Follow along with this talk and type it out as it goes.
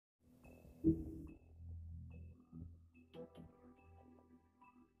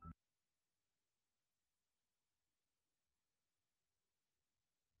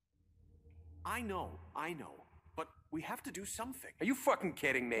I know. But we have to do something. Are you fucking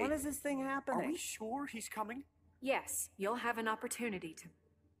kidding me? When is this thing happening? Are we sure he's coming? Yes, you'll have an opportunity to...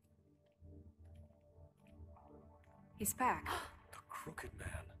 He's back. The Crooked Man.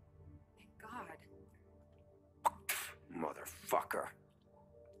 Thank God. Motherfucker.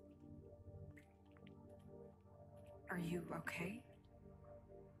 Are you okay?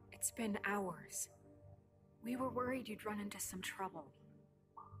 It's been hours. We were worried you'd run into some trouble.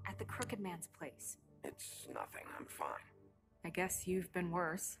 At the Crooked Man's place. It's nothing. I'm fine. I guess you've been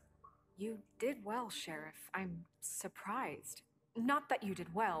worse. You did well, Sheriff. I'm surprised. Not that you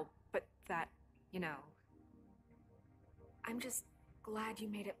did well, but that, you know... I'm just glad you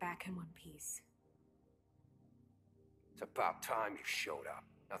made it back in one piece. It's about time you showed up.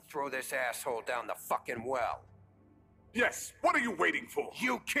 Now throw this asshole down the fucking well. Yes, what are you waiting for?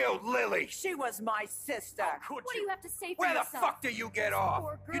 You killed Lily! She was my sister. Could What do you? you have to say for Where the yourself? fuck do you get off?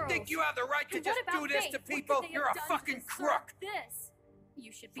 Poor You think girls. you have the right to And just what about do this Faith? to What could people? they have You're a done to fucking deserve crook! This.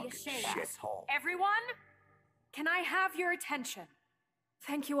 You should be ashamed. Shithole. Everyone, can I have your attention?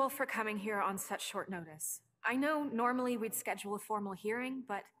 Thank you all for coming here on such short notice. I know normally we'd schedule a formal hearing,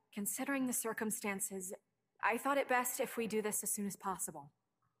 but considering the circumstances, I thought it best if we do this as soon as possible.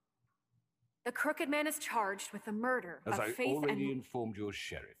 The Crooked Man is charged with the murder As of I Faith already and... informed your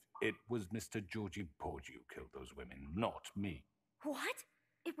sheriff, it was Mr. Georgie Porgy who killed those women, not me. What?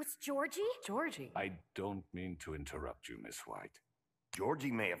 It was Georgie? Georgie? I don't mean to interrupt you, Miss White.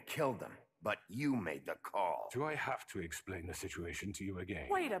 Georgie may have killed them, but you made the call. Do I have to explain the situation to you again?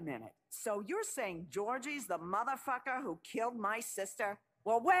 Wait a minute. So you're saying Georgie's the motherfucker who killed my sister?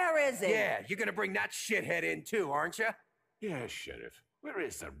 Well, where is he? Yeah, you're gonna bring that shithead in too, aren't you? Yes, Sheriff. Where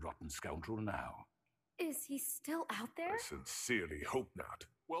is that rotten scoundrel now? Is he still out there? I sincerely hope not.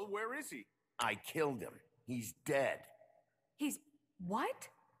 Well, where is he? I killed him. He's dead. He's... what?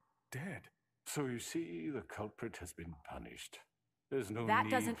 Dead. So you see, the culprit has been punished. There's no That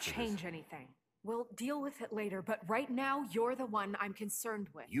need doesn't for this. change anything. We'll deal with it later, but right now, you're the one I'm concerned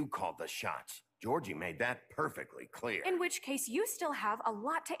with. You called the shots. Georgie made that perfectly clear. In which case, you still have a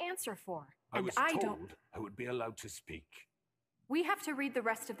lot to answer for. I And was I told don't... I would be allowed to speak. We have to read the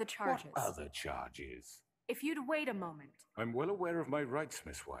rest of the charges. What other charges? If you'd wait a moment. I'm well aware of my rights,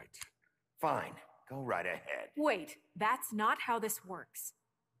 Miss White. Fine. Go right ahead. Wait, that's not how this works.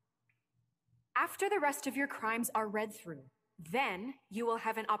 After the rest of your crimes are read through, then you will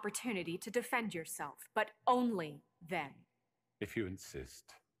have an opportunity to defend yourself, but only then. If you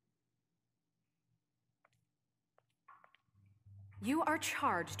insist. You are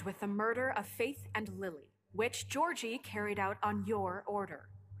charged with the murder of Faith and Lily, which Georgie carried out on your order,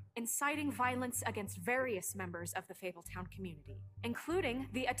 inciting violence against various members of the Fabletown community, including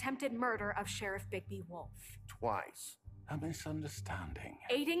the attempted murder of Sheriff Bigby Wolf. Twice. A misunderstanding.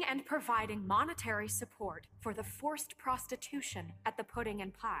 Aiding and providing monetary support for the forced prostitution at the Pudding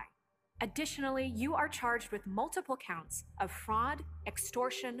and Pie. Additionally, you are charged with multiple counts of fraud,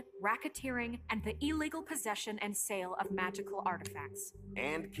 extortion, racketeering, and the illegal possession and sale of magical artifacts.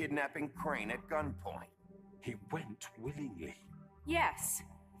 And kidnapping Crane at gunpoint. He went willingly. Yes,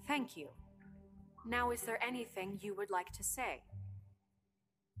 thank you. Now, is there anything you would like to say?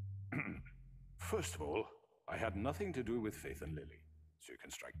 First of all, I had nothing to do with Faith and Lily, so you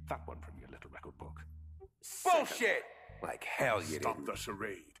can strike that one from your little record book. Bullshit! Like hell you Stop didn't. the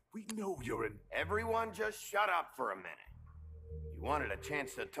charade. We know you're in... Everyone just shut up for a minute. You wanted a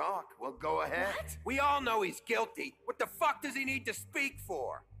chance to talk? Well, go ahead. What? We all know he's guilty. What the fuck does he need to speak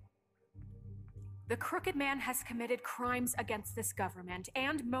for? The Crooked Man has committed crimes against this government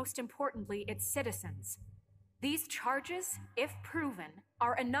and, most importantly, its citizens. These charges, if proven,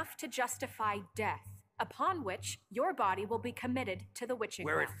 are enough to justify death, upon which your body will be committed to the witching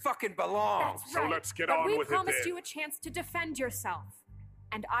Where it well. fucking belongs. That's So right. let's get but on we with it promised then. you a chance to defend yourself,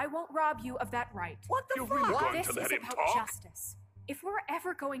 and I won't rob you of that right. What the You're fuck? really going This to let is him about talk? justice. If we're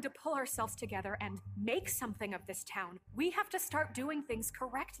ever going to pull ourselves together and make something of this town, we have to start doing things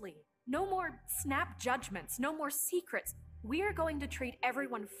correctly. No more snap judgments, no more secrets. We are going to treat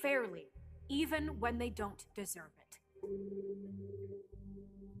everyone fairly, even when they don't deserve it.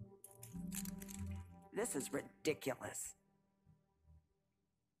 This is ridiculous.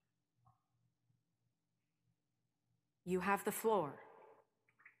 You have the floor.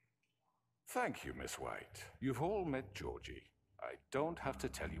 Thank you, Miss White. You've all met Georgie. I don't have to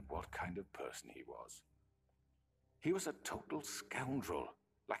tell you what kind of person he was. He was a total scoundrel,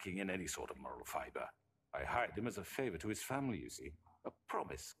 lacking in any sort of moral fiber. I hired him as a favor to his family, you see. A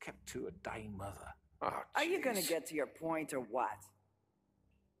promise kept to a dying mother. Oh, Are you gonna jeez. get to your point or what?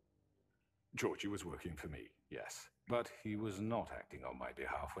 Georgie was working for me, yes. But he was not acting on my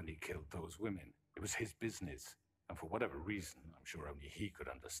behalf when he killed those women. It was his business. And for whatever reason, I'm sure only he could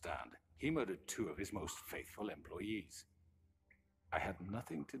understand, he murdered 2 of his most faithful employees. I had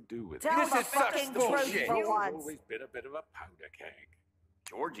nothing to do with Tell it. the is such fucking bullshit. truth for You've once. always been a bit of a powder keg.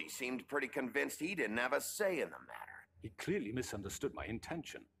 Georgie seemed pretty convinced he didn't have a say in the matter. He clearly misunderstood my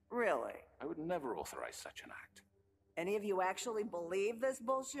intention. Really? I would never authorize such an act. Any of you actually believe this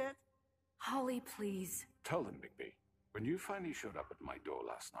bullshit? Holly, please. Tell them, Bigby. When you finally showed up at my door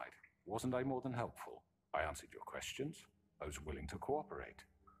last night, wasn't I more than helpful? I answered your questions. I was willing to cooperate.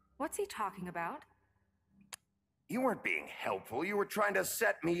 What's he talking about? You weren't being helpful. You were trying to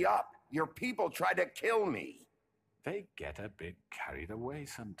set me up. Your people tried to kill me. They get a bit carried away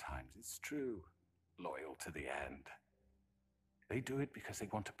sometimes, it's true. Loyal to the end. They do it because they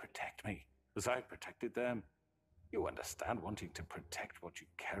want to protect me, as I protected them. You understand wanting to protect what you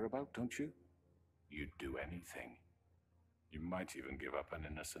care about, don't you? You'd do anything. You might even give up an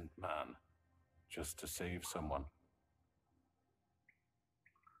innocent man, just to save someone.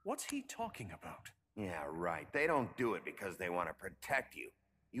 What's he talking about? Yeah, right. They don't do it because they want to protect you.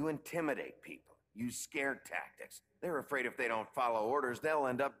 You intimidate people. Use scare tactics. They're afraid if they don't follow orders, they'll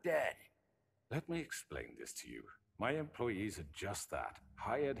end up dead. Let me explain this to you. My employees are just that,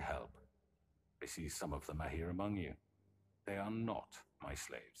 hired help. I see some of them are here among you. They are not my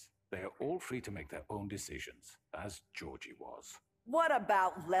slaves. They are all free to make their own decisions, as Georgie was. What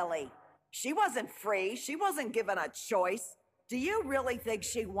about Lily? She wasn't free. She wasn't given a choice. Do you really think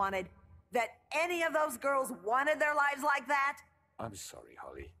she wanted that any of those girls wanted their lives like that? I'm sorry,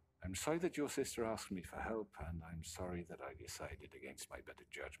 Holly. I'm sorry that your sister asked me for help, and I'm sorry that I decided against my better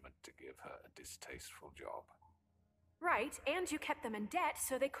judgment to give her a distasteful job. Right, and you kept them in debt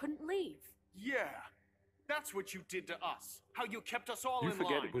so they couldn't leave. Yeah, that's what you did to us. How you kept us all You in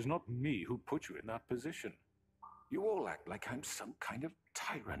forget line. it was not me who put you in that position. You all act like I'm some kind of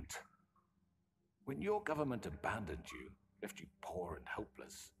tyrant. When your government abandoned you, left you poor and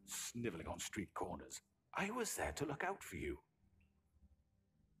helpless, sniveling on street corners, I was there to look out for you.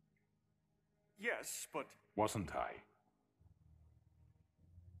 Yes, but Wasn't I?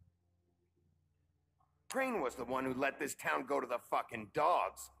 Crane was the one who let this town go to the fucking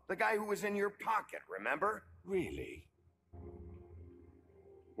dogs. The guy who was in your pocket, remember? Really?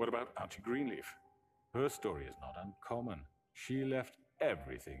 What about Auntie Greenleaf? Her story is not uncommon. She left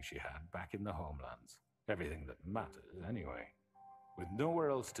everything she had back in the homelands. Everything that matters, anyway. With nowhere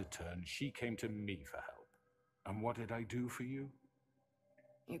else to turn, she came to me for help. And what did I do for you?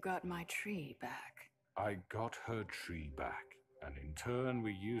 You got my tree back. I got her tree back, and in turn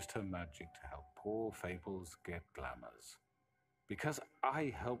we used her magic to help poor Fables get glamours. Because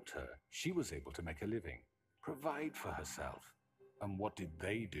I helped her, she was able to make a living, provide for herself. And what did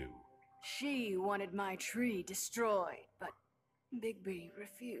they do? She wanted my tree destroyed, but Bigby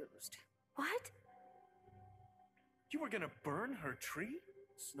refused. What? you were gonna burn her tree?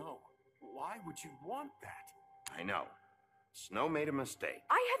 Snow, why would you want that? I know. Snow made a mistake.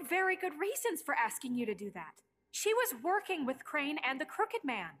 I had very good reasons for asking you to do that. She was working with Crane and the Crooked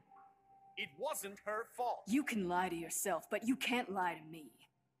Man. It wasn't her fault. You can lie to yourself, but you can't lie to me.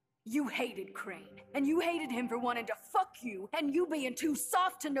 You hated Crane, and you hated him for wanting to fuck you, and you being too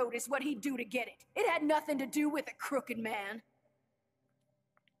soft to notice what he'd do to get it. It had nothing to do with the Crooked Man.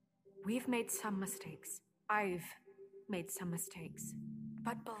 We've made some mistakes. I've made some mistakes.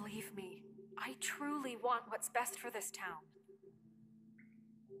 But believe me, I truly want what's best for this town.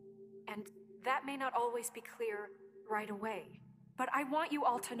 And that may not always be clear right away, but I want you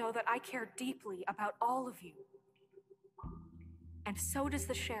all to know that I care deeply about all of you. And so does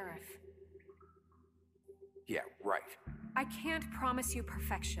the sheriff. Yeah, right. I can't promise you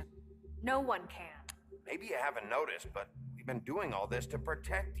perfection. No one can. Maybe you haven't noticed, but we've been doing all this to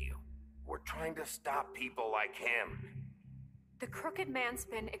protect you. We're trying to stop people like him. The Crooked Man's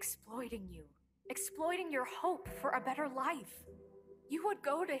been exploiting you, exploiting your hope for a better life. You would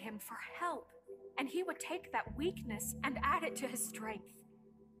go to him for help, and he would take that weakness and add it to his strength.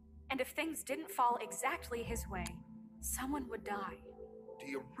 And if things didn't fall exactly his way, someone would die. Do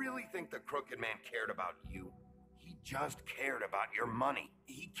you really think the Crooked Man cared about you? He just cared about your money.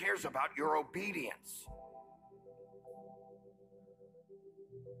 He cares about your obedience.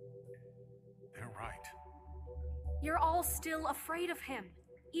 They're right. You're all still afraid of him,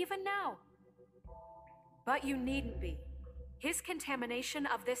 even now. But you needn't be. His contamination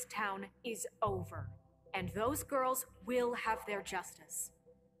of this town is over, and those girls will have their justice.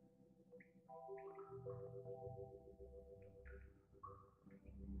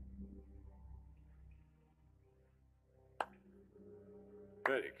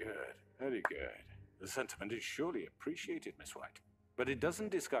 Very good, very good. The sentiment is surely appreciated, Miss White. But it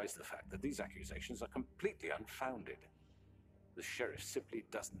doesn't disguise the fact that these accusations are completely unfounded. The sheriff simply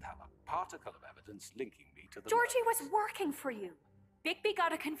doesn't have a particle of evidence linking me to the Georgie murders. was working for you. Bigby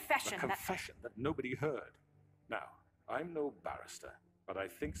got a confession A confession that nobody heard. Now, I'm no barrister, but I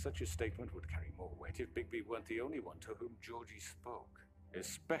think such a statement would carry more weight if Bigby weren't the only one to whom Georgie spoke,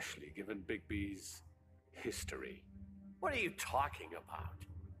 especially given Bigby's history. What are you talking about?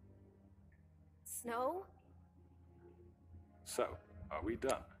 Snow? So, are we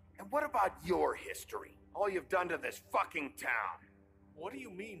done? And what about your history? All you've done to this fucking town? What do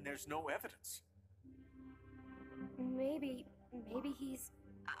you mean there's no evidence? Maybe he's...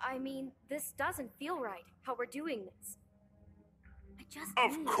 I mean, this doesn't feel right, how we're doing this. I just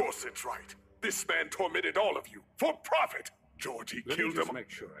Of need... course it's right. This man tormented all of you for profit. Georgie Let me killed just him. make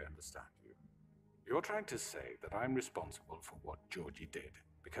sure I understand you. You're trying to say that I'm responsible for what Georgie did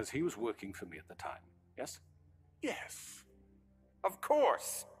because he was working for me at the time, yes? Yes. Of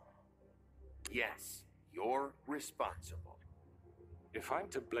course. Yes, you're responsible. If I'm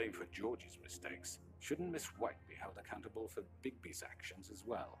to blame for Georgie's mistakes, shouldn't Miss White be held accountable for Bigby's actions as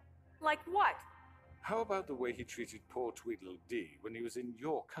well? Like what? How about the way he treated poor Tweedledee when he was in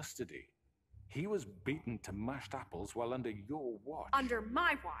your custody? He was beaten to mashed apples while under your watch. Under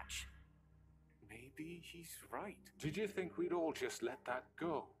my watch. Maybe he's right. Did you think we'd all just let that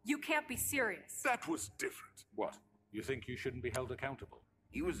go? You can't be serious. That was different. What? You think you shouldn't be held accountable?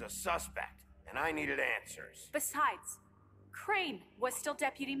 He was a suspect, and I needed answers. Besides, Crane was still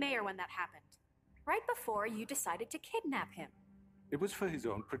deputy mayor when that happened. Right before you decided to kidnap him. It was for his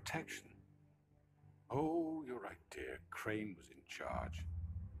own protection. Oh, you're right, dear. Crane was in charge.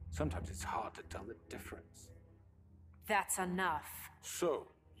 Sometimes it's hard to tell the difference. That's enough. So,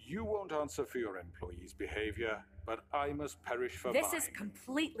 you won't answer for your employees' behavior, but I must perish for This mine. is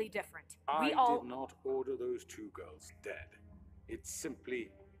completely different. I We all... did not order those two girls dead. It simply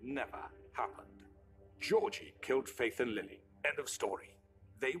never happened. Georgie killed Faith and Lily. End of story.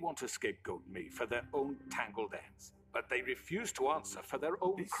 They want to scapegoat me for their own tangled ends, but they refuse to answer for their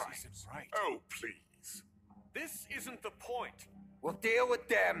own This crimes. isn't right. Oh, please. This isn't the point. We'll deal with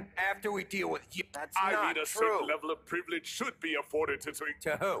them after we deal with you. That's I not mean, a true. certain level of privilege should be afforded to...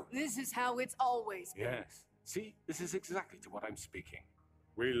 To who? This is how it's always been. Yes. See, this is exactly to what I'm speaking.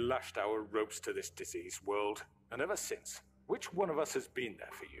 We lashed our ropes to this diseased world, and ever since, which one of us has been there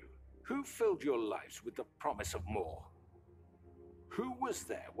for you? Who filled your lives with the promise of more? Who was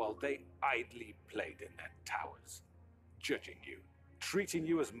there while they idly played in their towers, judging you, treating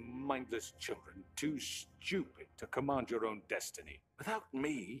you as mindless children, too stupid to command your own destiny? Without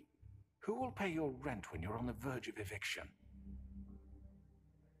me, who will pay your rent when you're on the verge of eviction?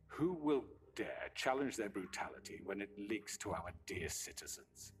 Who will dare challenge their brutality when it leaks to our dear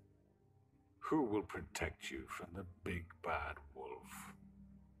citizens? Who will protect you from the big bad wolf?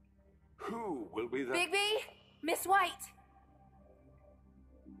 Who will be the... Bigby! Miss White!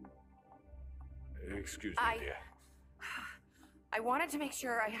 Excuse me, dear. I wanted to make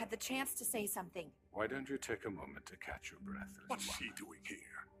sure I had the chance to say something. Why don't you take a moment to catch your breath? What's little she one? doing here?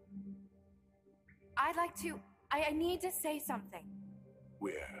 I'd like to... I need to say something.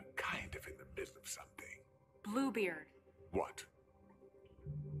 We're kind of in the middle of something. Bluebeard. What?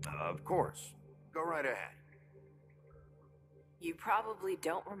 Of course. Go right ahead. You probably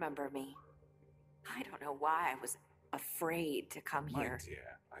don't remember me. I don't know why I was afraid to come My here.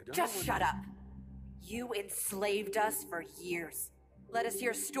 dear, I don't Just know shut up. You enslaved us for years. Let us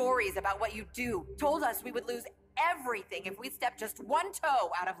hear stories about what you do. Told us we would lose everything if we stepped just one toe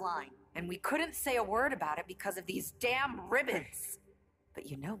out of line. And we couldn't say a word about it because of these damn ribbons. But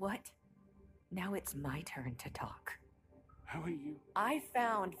you know what? Now it's my turn to talk. How are you? I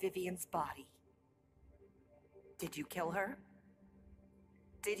found Vivian's body. Did you kill her?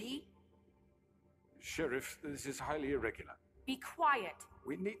 Did he? Sheriff, this is highly irregular. Be quiet.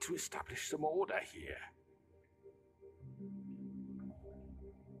 We need to establish some order here.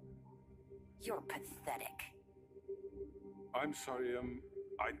 You're pathetic. I'm sorry,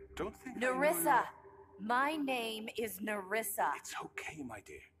 I don't think I know Nerissa! you- My name is Nerissa. It's okay, my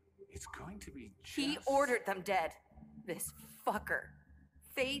dear. It's going to be just... He ordered them dead. This fucker.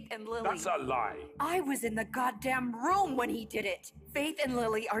 Faith and Lily. That's a lie. I was in the goddamn room when he did it. Faith and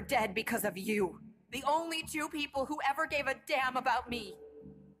Lily are dead because of you. The only two people who ever gave a damn about me.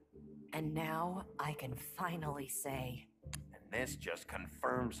 And now I can finally say, And this just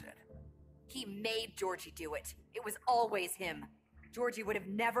confirms it. he made Georgie do it. It was always him. Georgie would have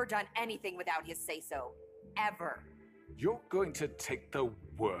never done anything without his say-so. Ever. You're going to take the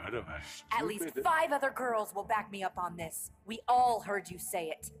word of a stupid... At least 5 other girls will back me up on this. We all heard you say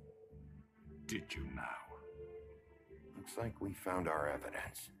it. Did you now? Looks like we found our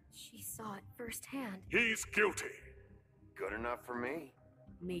evidence. She saw it firsthand. He's guilty. Good enough for me.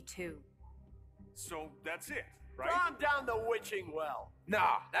 Me too. So that's it, right? Calm down the witching well.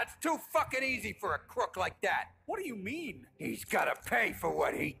 Nah, that's too fucking easy for a crook like that. What do you mean? He's gotta pay for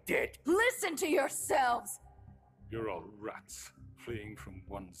what he did. Listen to yourselves! You're all rats, fleeing from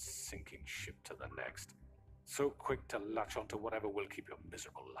one sinking ship to the next. So quick to latch onto whatever will keep your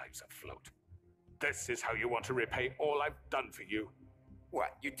miserable lives afloat. This is how you want to repay all I've done for you.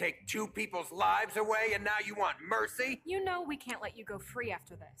 What, you take 2 people's lives away and now you want mercy? You know we can't let you go free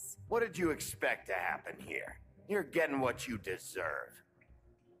after this. What did you expect to happen here? You're getting what you deserve.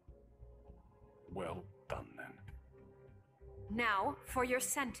 Well done, then. Now, for your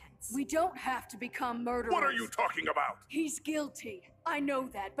sentence. We don't have to become murderers. What are you talking about? He's guilty. I know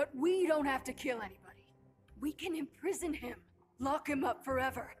that, but we don't have to kill anybody. We can imprison him. Lock him up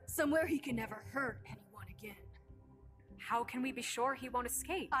forever. Somewhere he can never hurt anyone again. How can we be sure he won't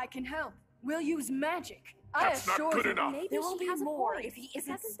escape? I can help. We'll use magic. That's not good enough. Maybe There will she be has a more point. if he isn't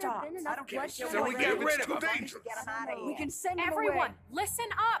Hasn't there stopped. been enough I don't care. bloodshed So we already? get rid It's of too him. dangerous. We can send him Everyone, away. listen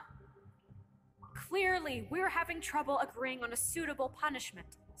up! Clearly, we're having trouble agreeing on a suitable punishment.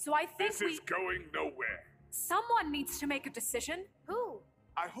 So I think This is going nowhere. someone needs to make a decision. Who?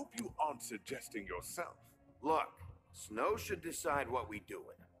 I hope you aren't suggesting yourself. Look, Snow should decide what we do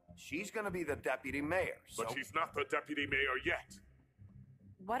with him. She's gonna be the deputy mayor, so... But she's not the deputy mayor yet.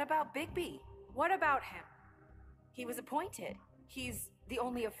 What about Bigby? What about him? He was appointed. He's the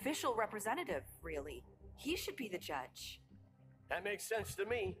only official representative, really. He should be the judge. That makes sense to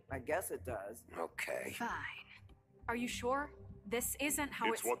me. I guess it does. Okay. Fine. Are you sure? This isn't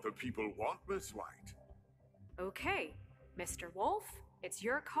how It's what the people want, Miss White. Okay, Mr. Wolf, it's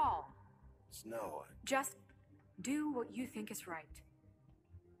your call. Snow, Just do what you think is right.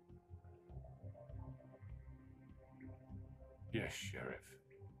 Yes, Sheriff.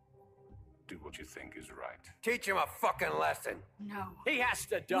 Do what you think is right. Teach him a fucking lesson. No. He has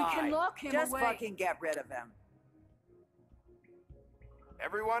to We die. can lock him Just away. fucking get rid of him.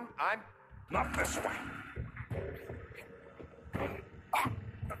 everyone, I'm... Not this way.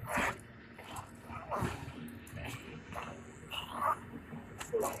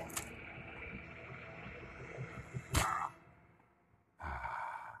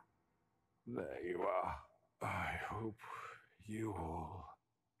 There you are. I hope you all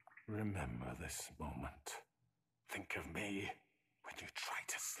remember this moment. Think of me when you try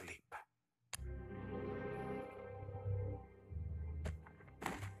to sleep.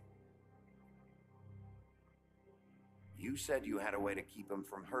 You said you had a way to keep him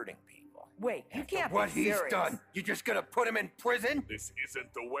from hurting people. Wait, you can't What be he's serious. done, you just gonna put him in prison? This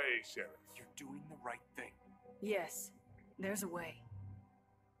isn't the way, Sheriff. You're doing the right thing. Yes, there's a way.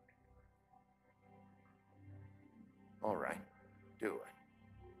 All right, do it.